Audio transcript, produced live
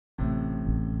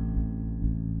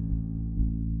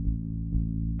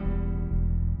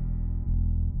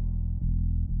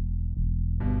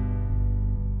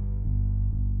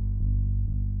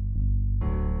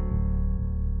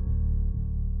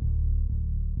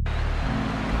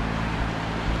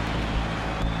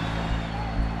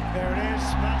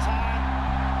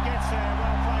Mathew gets there.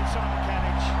 Well played, Simon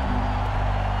Katich.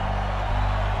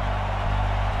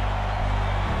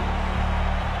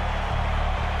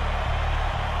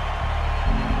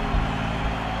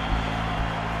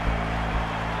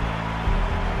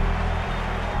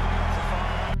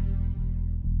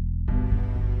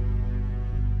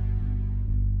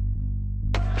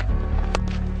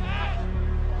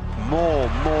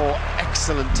 More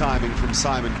excellent timing from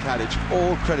Simon Katich.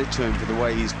 All credit to him for the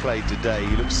way he's played today.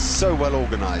 He looks so well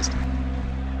organised.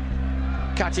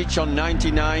 Katich on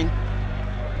 99.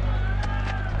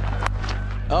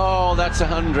 Oh, that's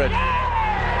 100.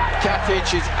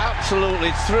 Katich is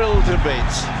absolutely thrilled to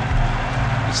bits.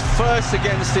 He's first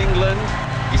against England.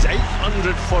 He's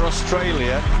 800 for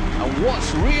Australia. And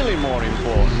what's really more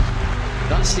important,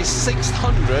 that's his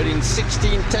 600 in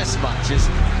 16 test matches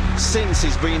since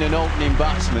he's been an opening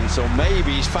batsman, so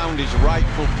maybe he's found his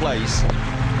rightful place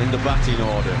in the batting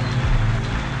order.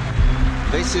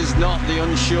 This is not the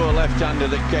unsure left-hander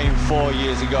that came 4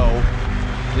 years ago.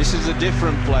 This is a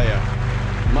different player.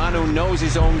 A man who knows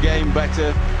his own game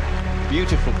better.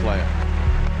 Beautiful player.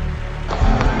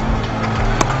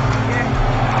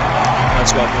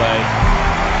 That's well played.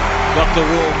 Got the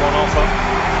room on offer.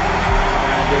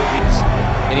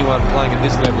 And anyone playing at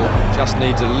this level just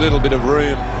needs a little bit of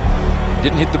room.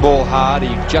 Didn't hit the ball hard,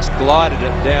 he just glided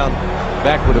it down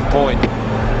backward a point.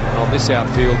 And on this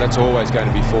outfield, that's always going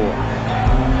to be 4.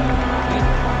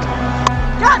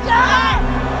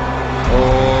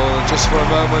 Oh, just for a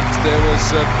moment, there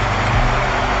was a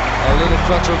little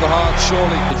flutter of the heart,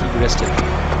 surely. If he rested.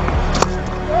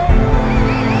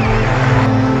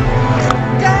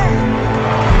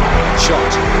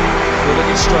 Shot. Well,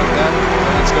 he struck that,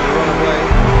 and it's going to run away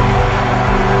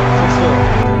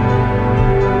for 4.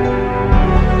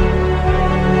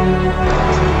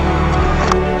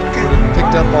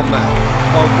 Up on that.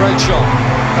 Oh, great shot.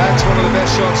 That's one of the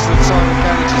best shots that Simon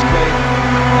Katich has played,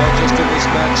 not just in this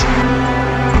match.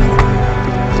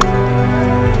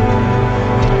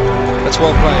 That's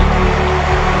well played.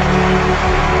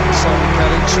 Simon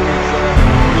Katich with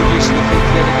good use of the feet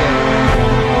yet again.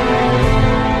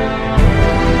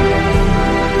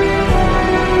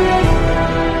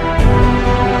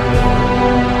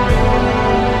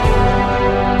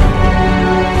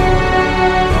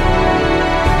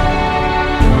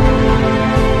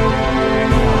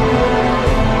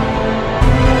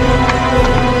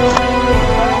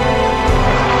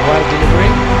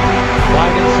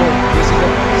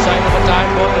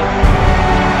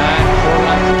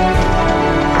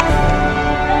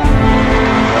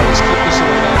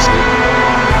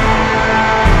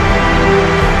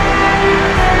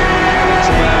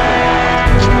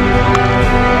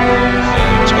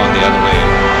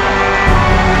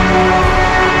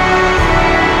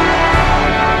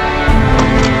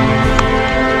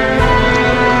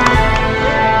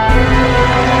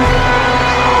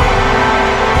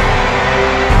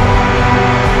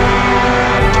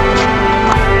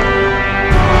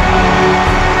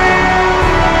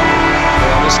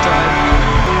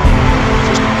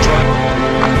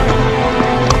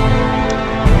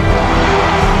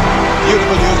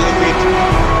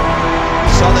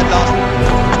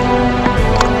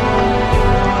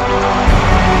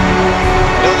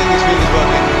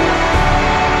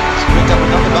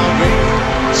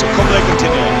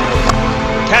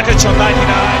 Katich on 99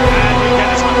 and he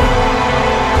gets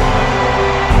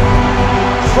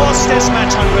 100. First test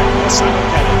match 100 for Simon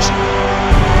Katich.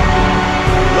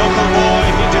 Local boy,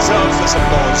 he deserves this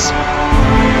applause.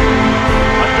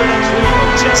 103 of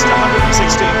just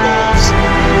 116 balls.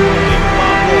 Even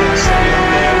Mark Walls beyond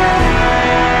there.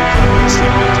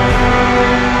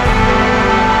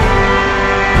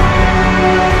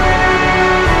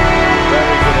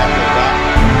 Very good after that.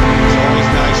 It's always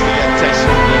nice to get tests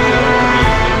from the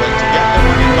but to get them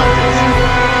when it matters.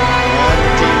 And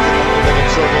the teams are not going to get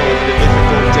trouble with the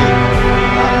difficulty.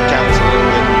 That counts a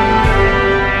little bit.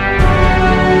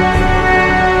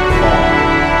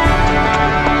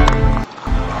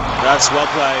 That's well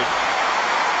played.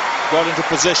 Got into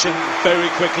position very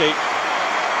quickly.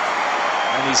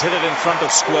 And he's hit it in front of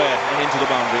square and into the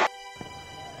boundary.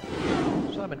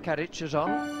 Simon Katich is on.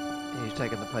 He's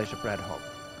taken the place of Brad Hogg.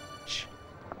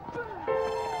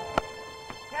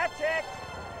 Catch it!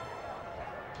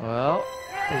 Well,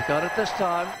 he's got it this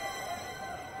time.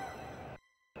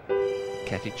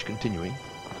 Katich continuing.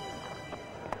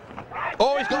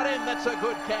 Oh, he's got in. That's a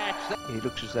good catch. He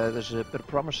looks as though there's a bit of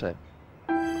promise there.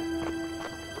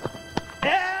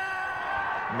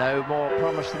 No more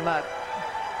promise than that.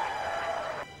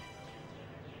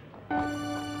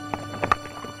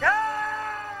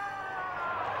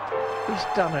 He's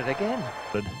done it again.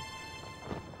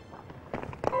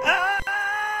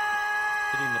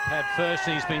 at first,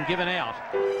 and he's been given out.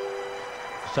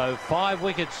 So 5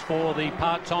 wickets for the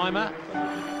part-timer,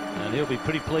 and he'll be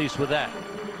pretty pleased with that.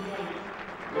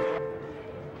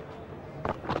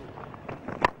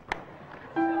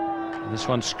 This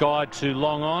one skied too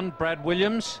long on, Brad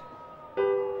Williams,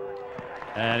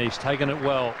 and he's taken it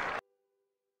well.